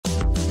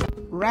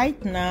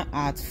right now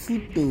at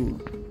FUTO,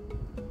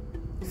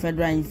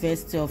 Federal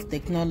University of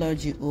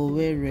Technology,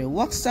 Owerri.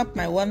 What's up,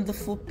 my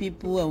wonderful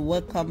people, and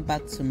welcome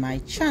back to my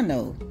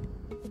channel.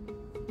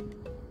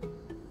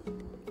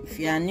 If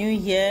you are new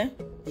here,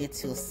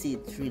 get your seat,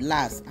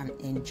 relax, and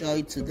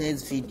enjoy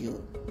today's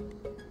video.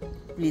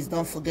 Please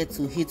don't forget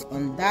to hit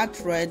on that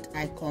red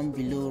icon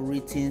below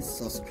written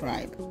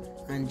subscribe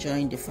and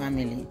join the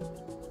family.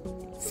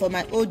 For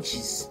my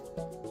OGs,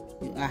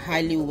 you are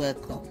highly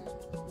welcome.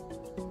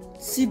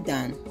 Sit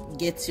down,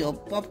 get your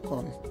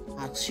popcorn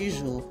as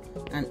usual,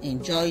 and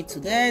enjoy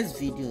today's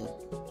video.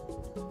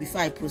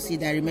 Before I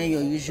proceed, I remain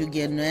your usual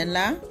girl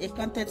Nuelchuky, a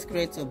content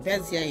creator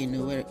based here in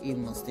Owerri,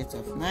 Imo State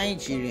of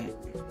Nigeria.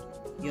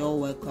 You're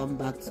welcome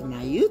back to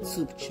my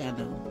YouTube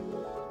channel.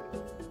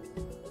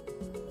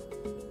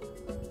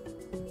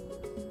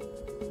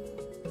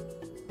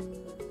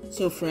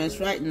 So friends,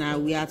 right now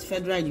we are at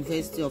Federal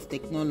University of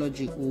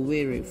Technology,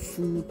 Owerri,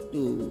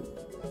 FUTO.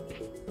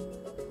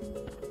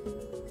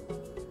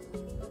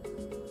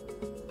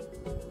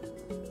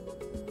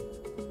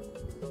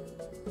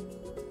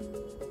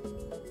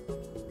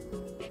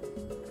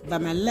 By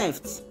my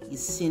left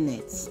is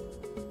Senate,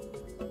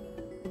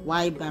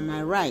 while by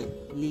my right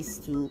leads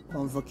to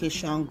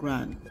convocation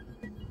ground.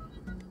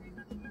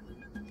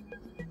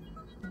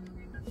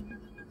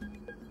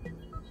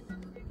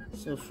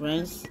 So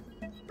friends,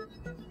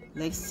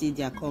 let's see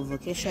their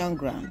convocation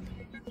ground.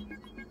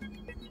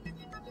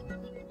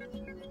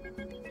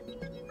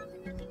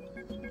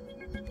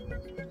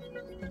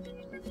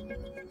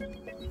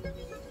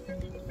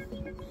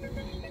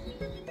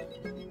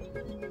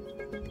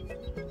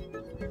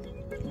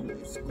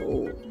 Let's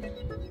go.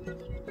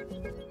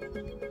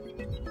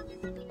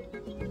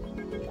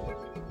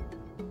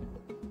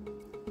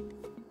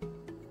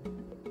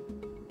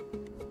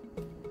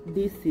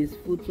 This is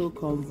FUTO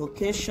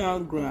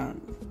convocation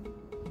ground.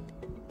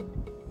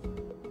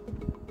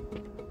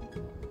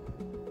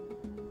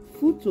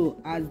 FUTO,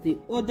 as the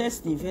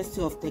oldest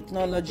university of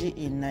technology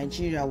in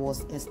Nigeria,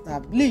 was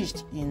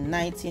established in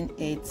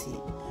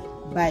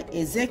 1980 by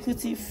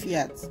Executive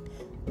Fiat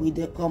with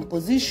the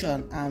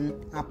composition and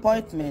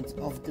appointment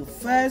of the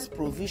first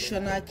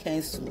Provisional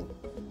Council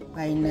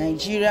by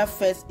Nigeria's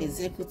first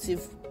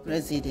Executive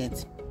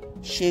President,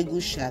 Shehu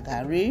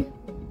Shagari.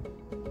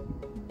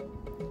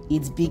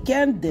 It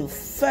became the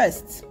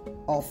first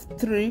of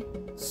three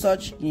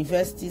such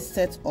universities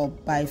set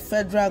up by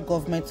federal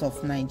government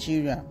of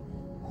Nigeria,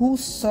 who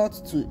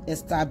sought to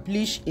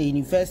establish a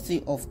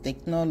university of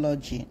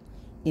technology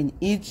in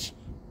each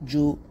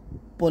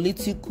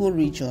geopolitical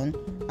region,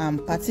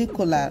 and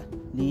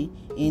particularly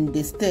in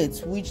the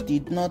states which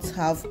did not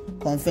have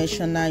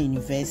conventional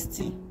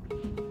university.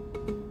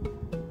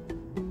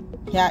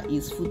 Here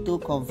is FUTO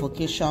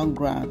convocation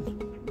ground.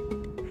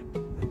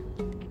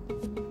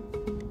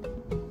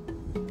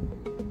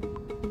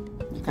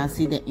 You can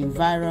see the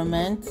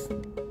environment.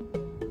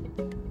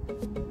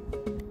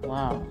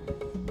 Wow.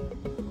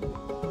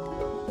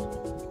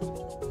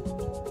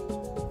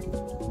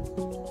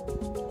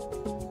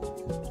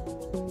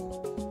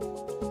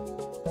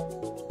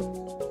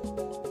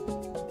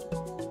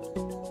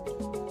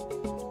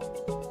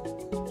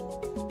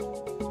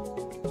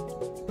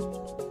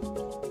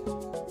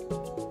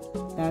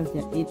 That's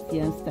their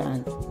ATM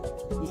stand.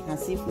 You can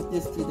see FUTO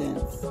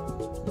students.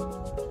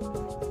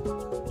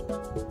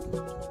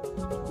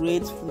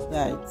 Great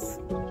FUTites.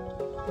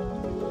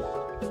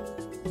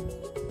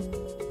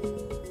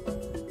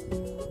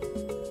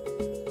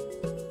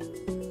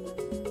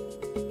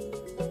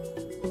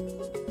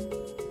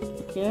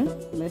 Okay,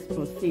 let's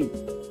proceed.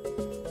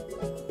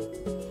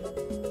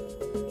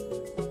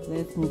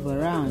 Let's move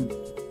around.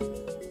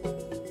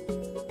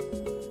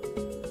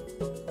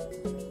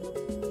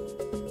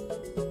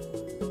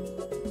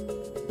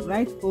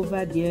 Right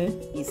over there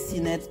is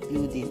Senate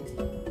building.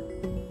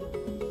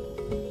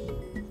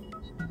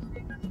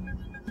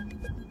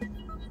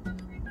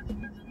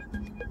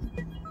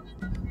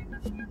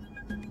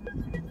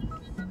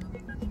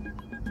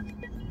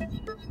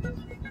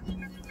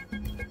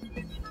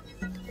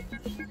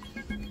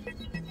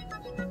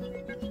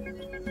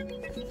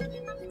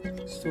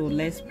 So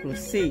let's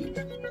proceed.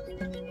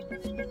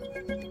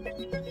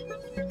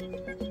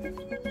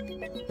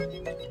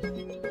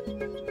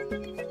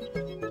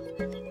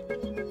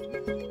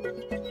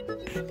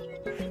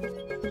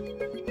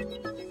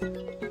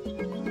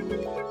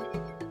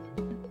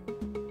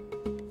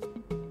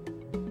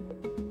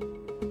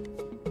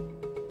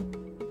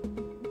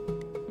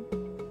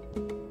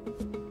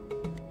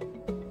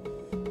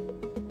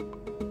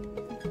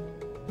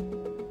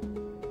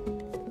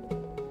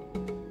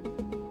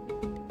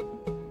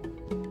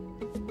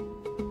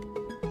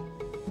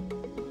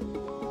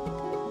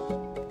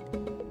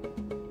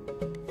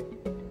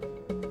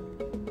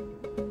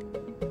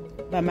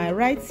 By my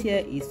right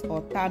here is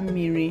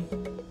Otamiri.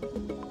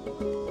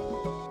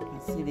 You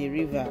can see the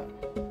river.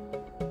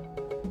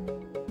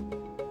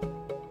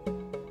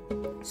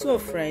 So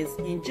friends,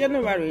 in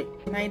January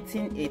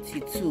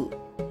 1982,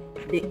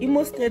 the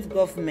Imo State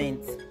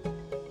government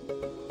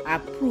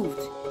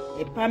approved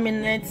a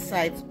permanent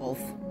site of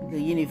the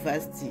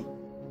university.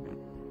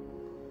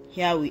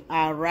 Here we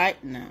are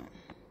right now.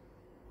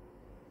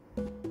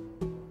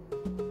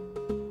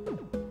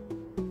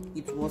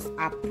 It was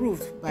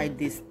approved by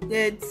the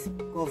state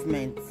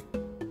government.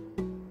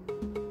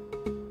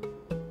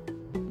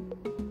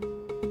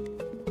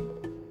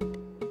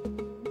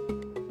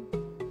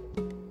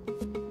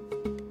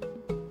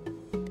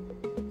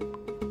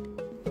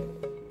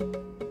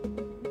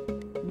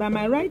 By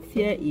my right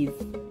here is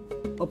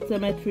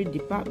optometry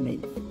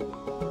department.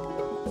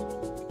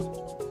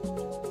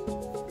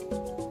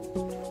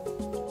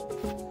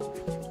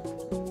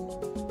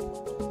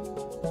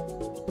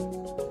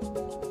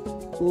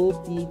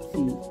 OPT,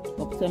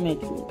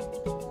 optometry.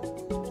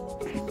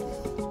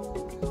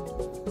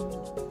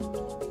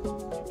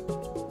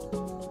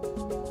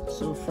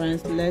 So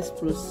friends, let's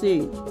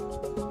proceed.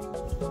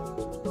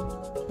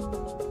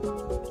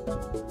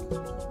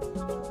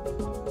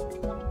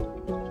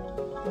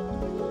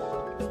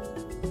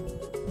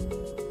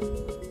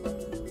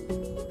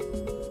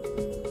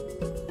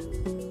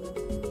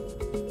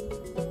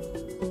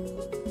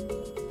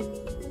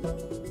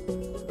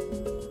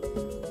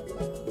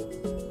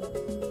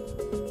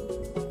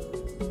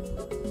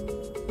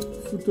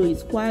 Photo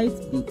is quite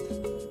big.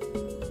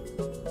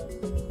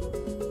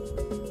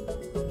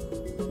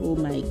 Oh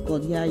my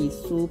god, here is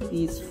so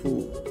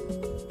peaceful.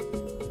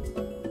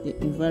 The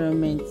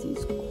environment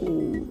is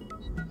cool,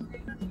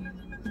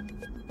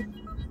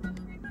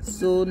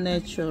 so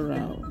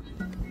natural.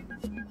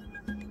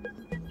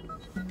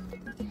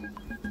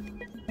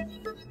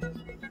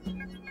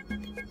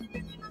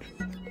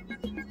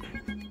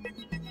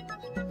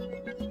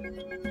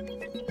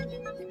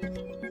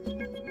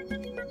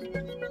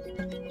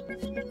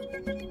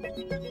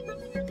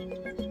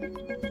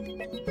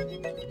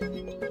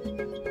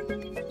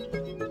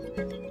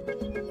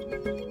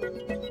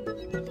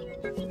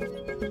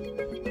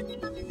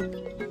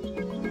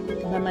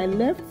 By my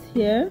left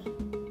here,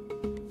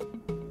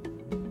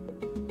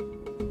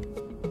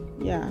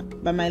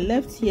 by my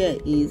left here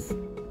is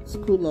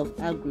School of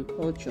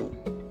Agriculture,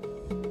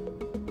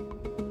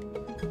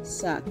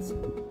 SAT.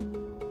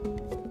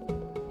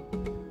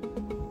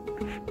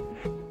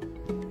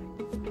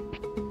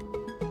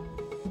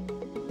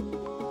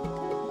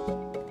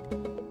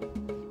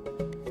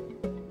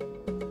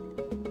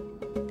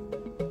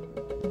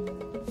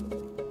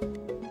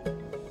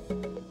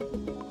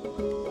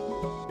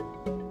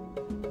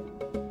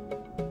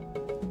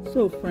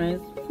 So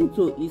friends,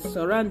 Futo is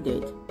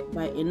surrounded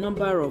by a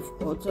number of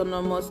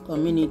autonomous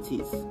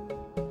communities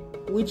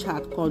which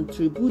had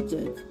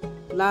contributed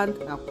land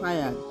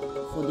acquired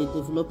for the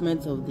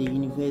development of the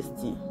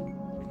university.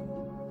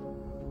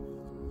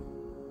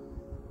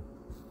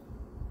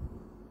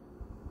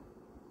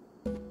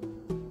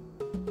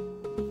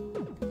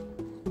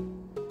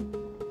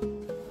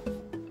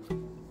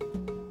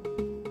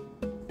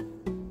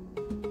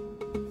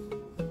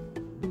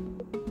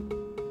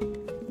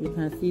 You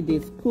can see the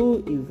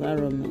school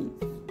environment.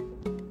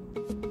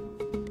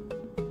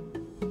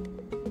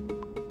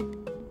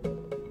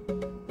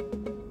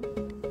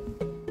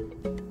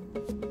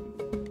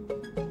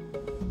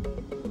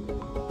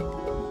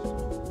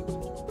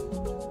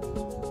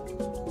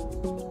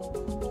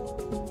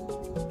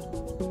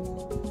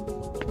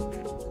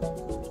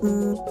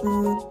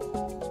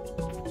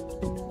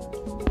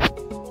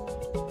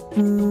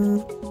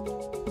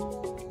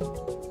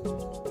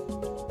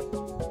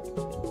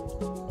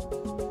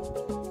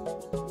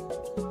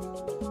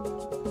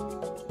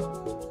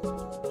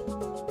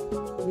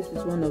 This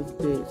is one of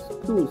the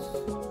schools,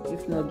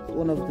 if not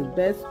one of the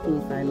best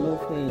schools I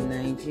love here in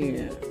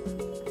Nigeria.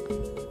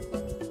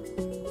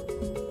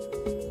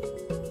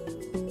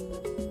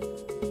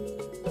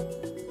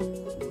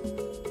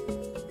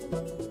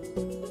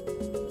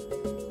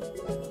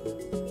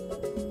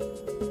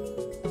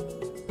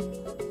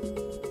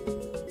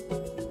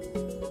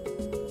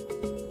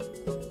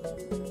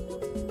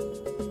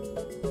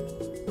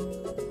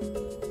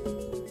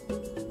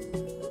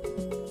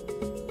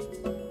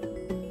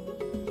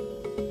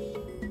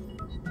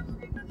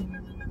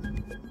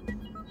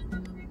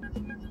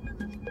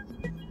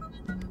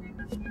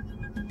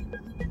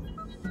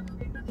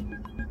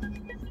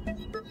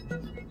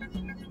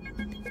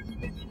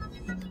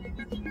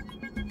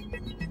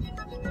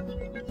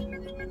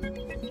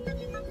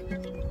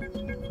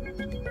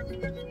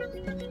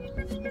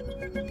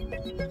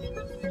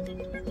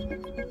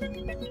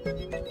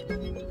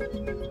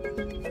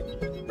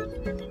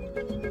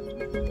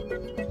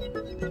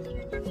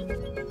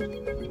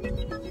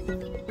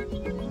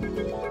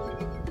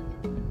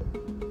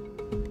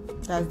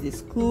 That's the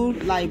school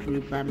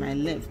library by my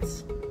left.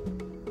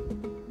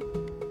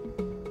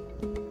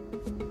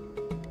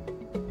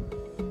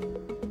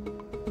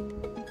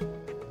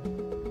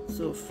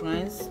 So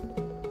friends,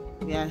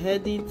 we are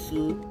heading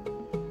to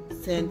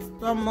St.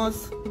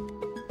 Thomas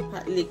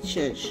Catholic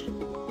Church,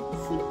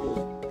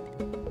 Football.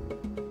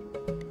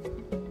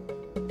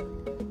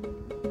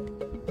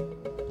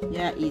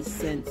 Here is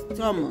St.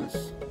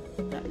 Thomas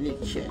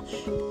Catholic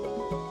Church.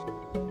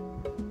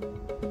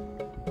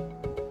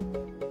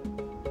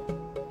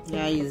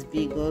 Here is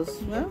big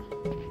as well.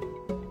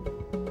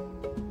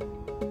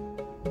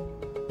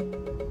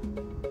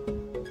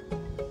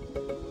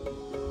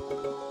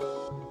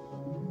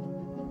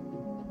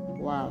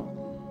 Wow.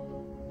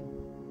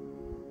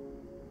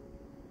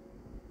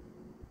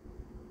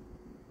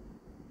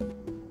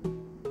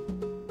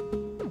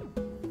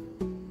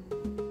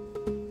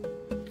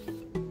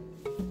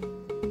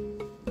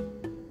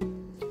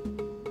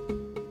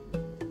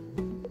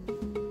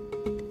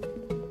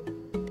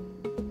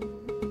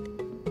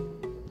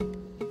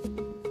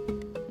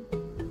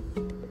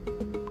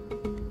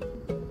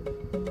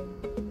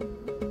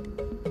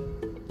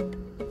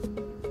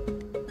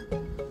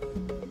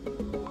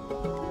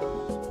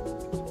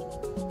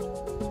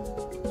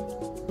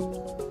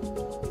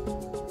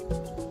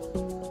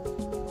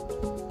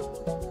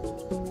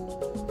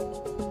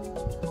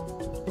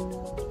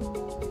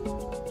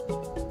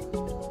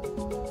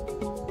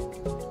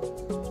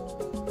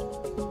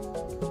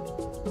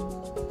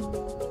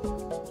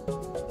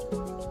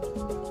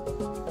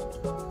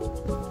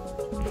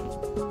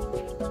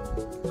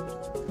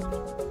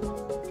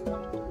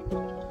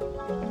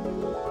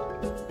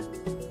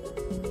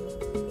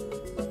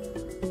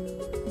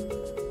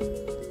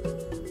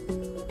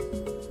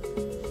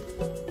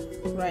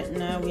 Right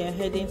now we are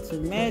heading to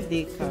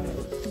medical.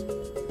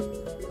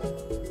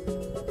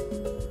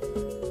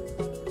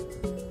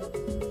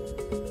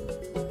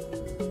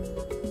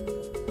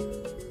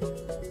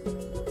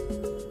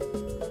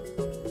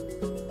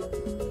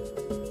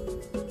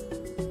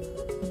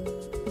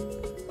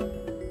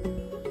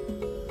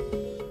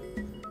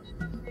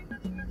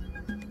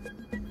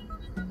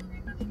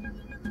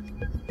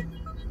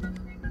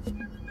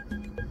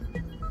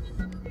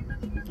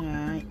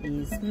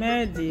 Is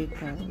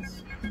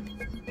medicals.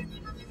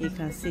 You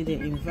can see the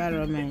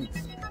environment.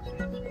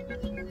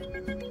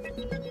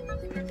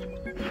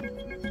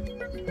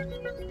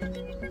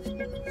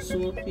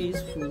 So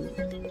peaceful.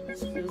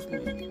 Excuse me.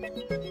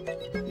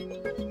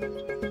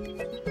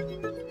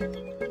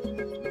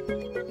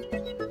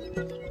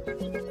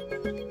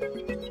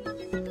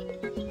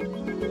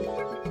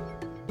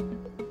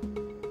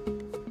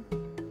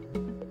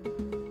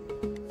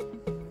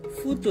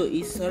 Futo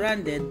is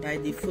surrounded by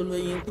the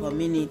following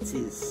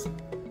communities: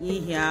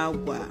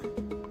 Ihiagwa,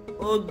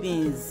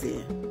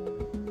 Obinze,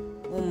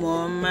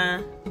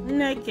 Umoma,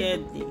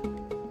 Nnekedi,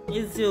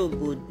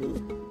 Eziobodo,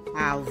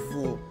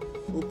 Avo,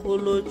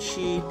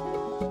 Okolochi,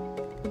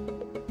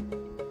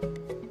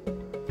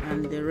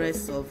 and the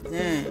rest of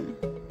them.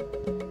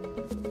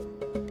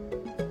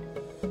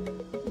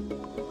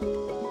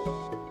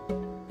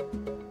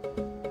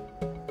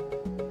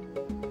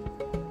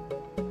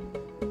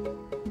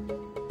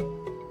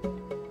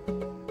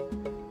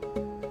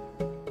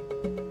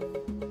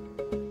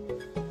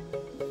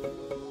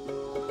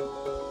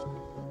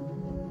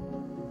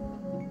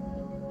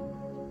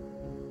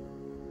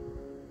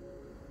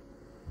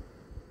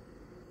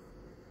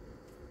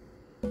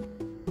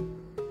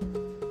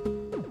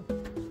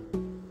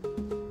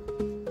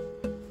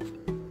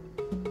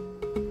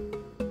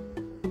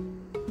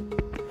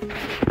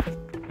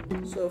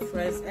 So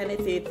friends,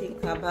 anything you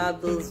think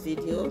about those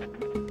videos,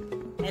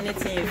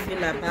 anything you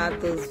feel about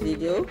those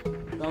videos,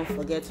 don't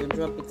forget to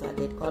drop it at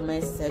the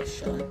comment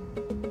section.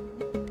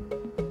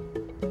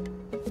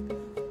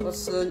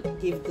 Also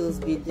give those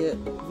video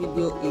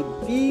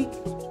a big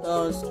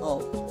thumbs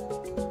up.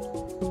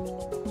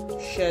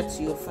 Share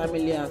to your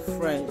family and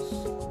friends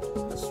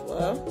as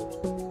well.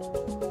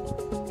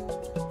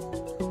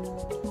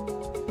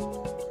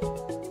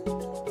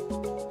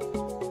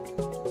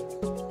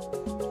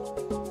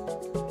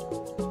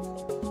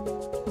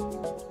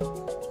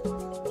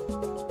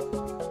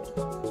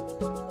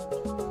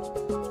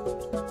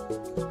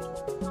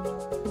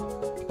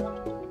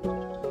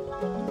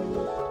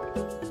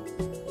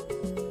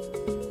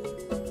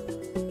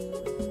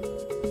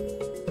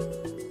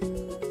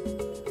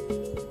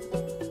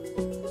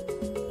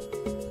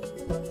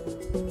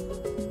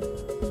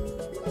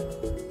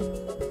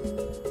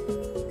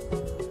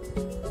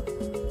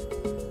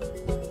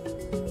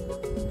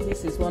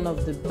 This is one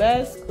of the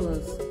best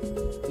schools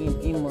in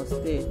Imo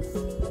State.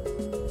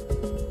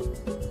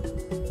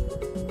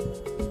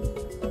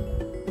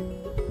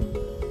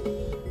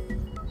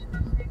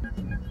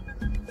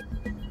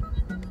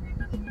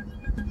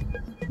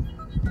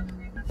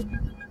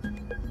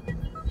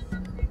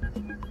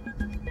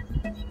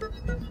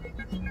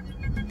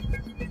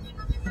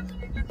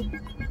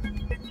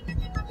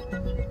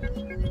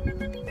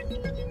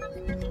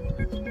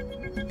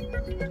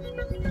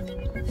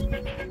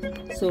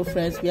 So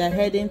friends, we are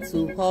heading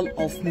to Hall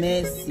of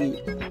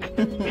Mercy.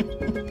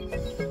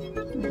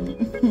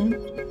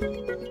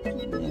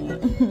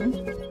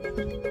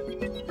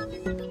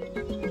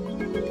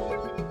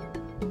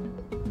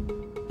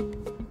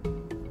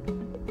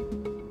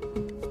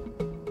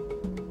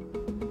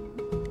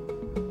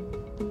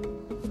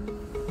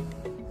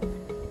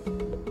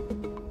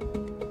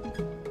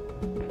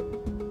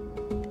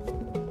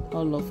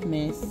 Hall of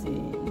Mercy.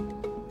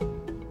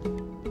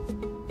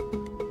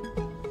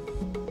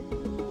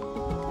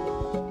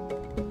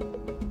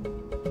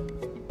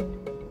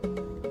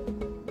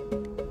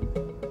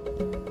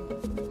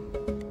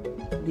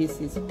 This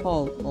is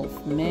Hall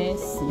of Mercy.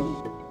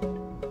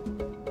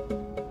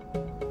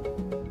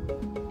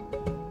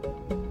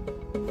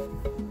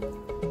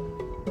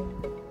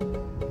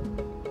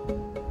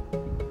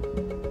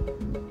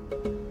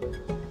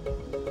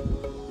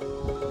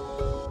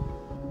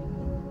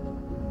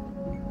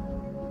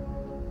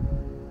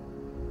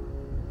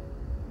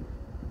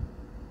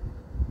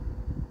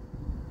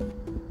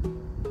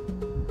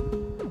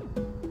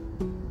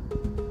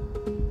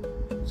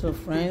 So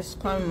friends,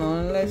 come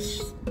on,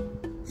 let's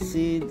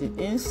see the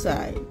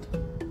inside.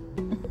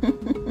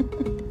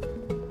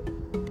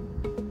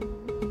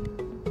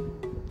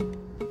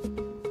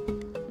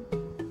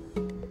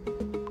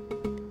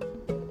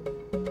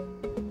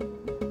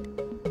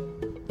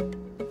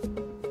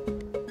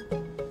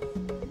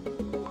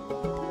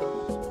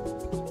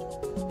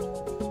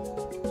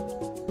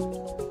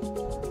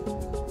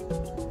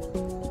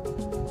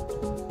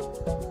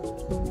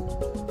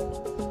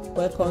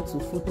 Welcome to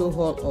Photo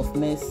Hall of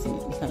Mercy.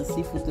 You can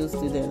see photo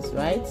students,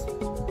 right?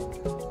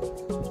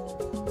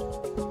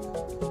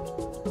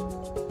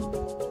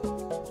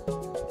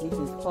 This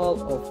is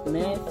Hall of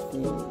Mercy.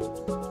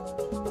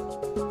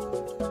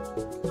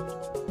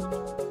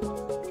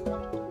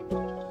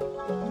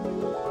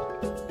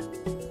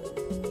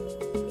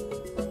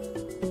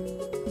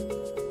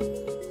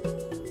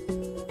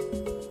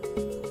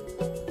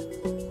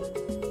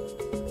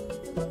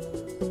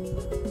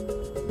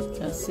 You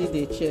can see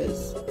the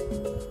chairs.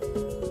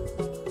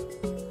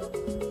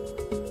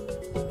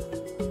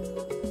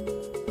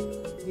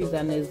 This is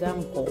an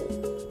exam hall.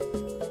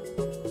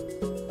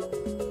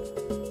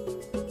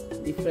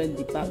 Different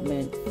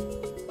departments.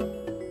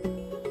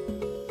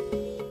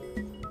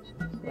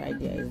 Write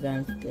their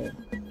exams there.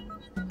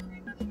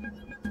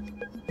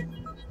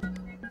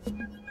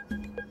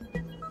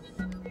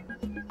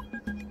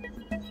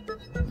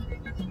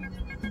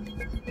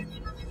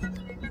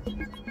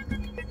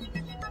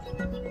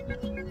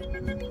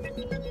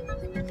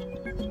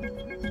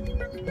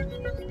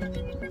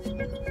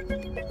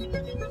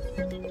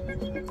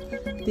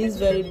 This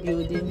very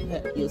building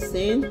you're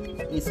seeing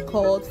is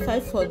called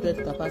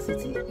 500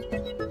 capacity.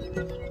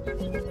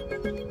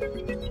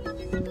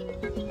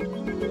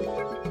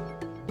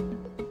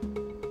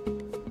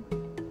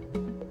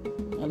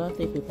 I don't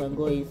think we can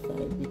go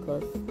inside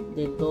because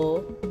the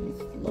door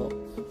is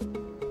locked.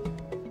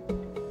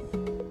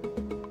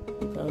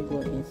 We can't go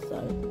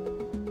inside.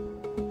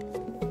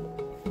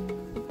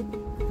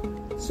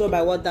 So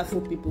my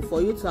wonderful people,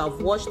 for you to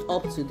have watched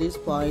up to this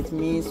point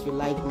means you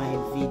like my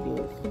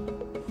videos.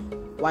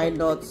 Why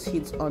not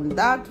hit on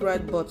that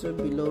red button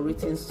below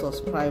written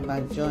subscribe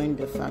and join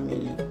the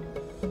family.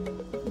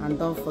 And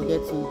don't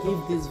forget to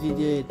give this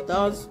video a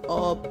thumbs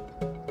up.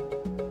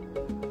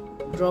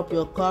 Drop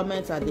your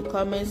comments at the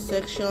comment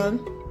section.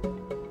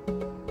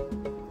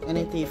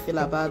 Anything you feel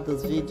about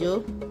this video,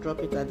 drop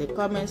it at the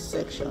comment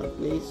section,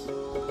 please.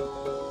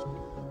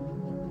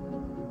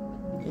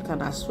 You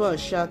can as well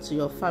share to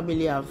your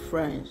family and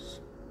friends.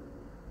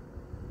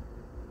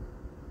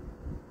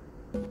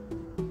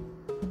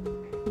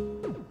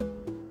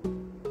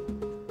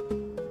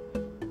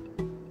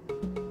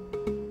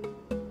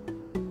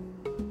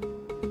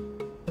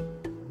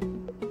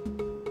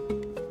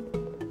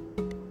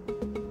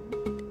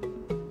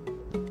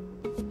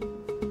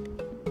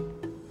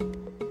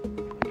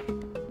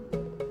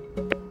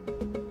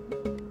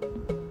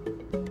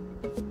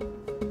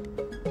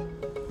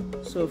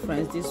 So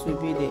friends, this will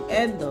be the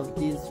end of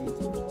this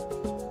video.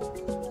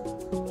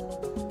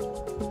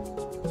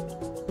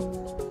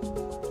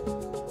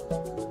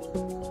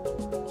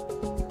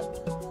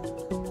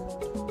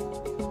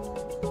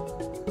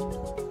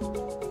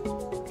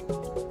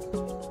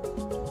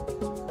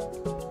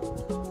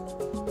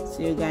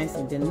 See you guys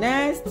in the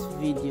next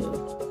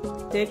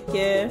video. Take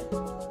care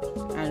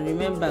and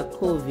remember,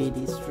 COVID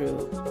is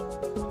real.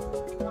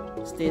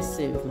 Stay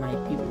safe, my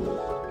people.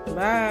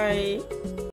 Bye.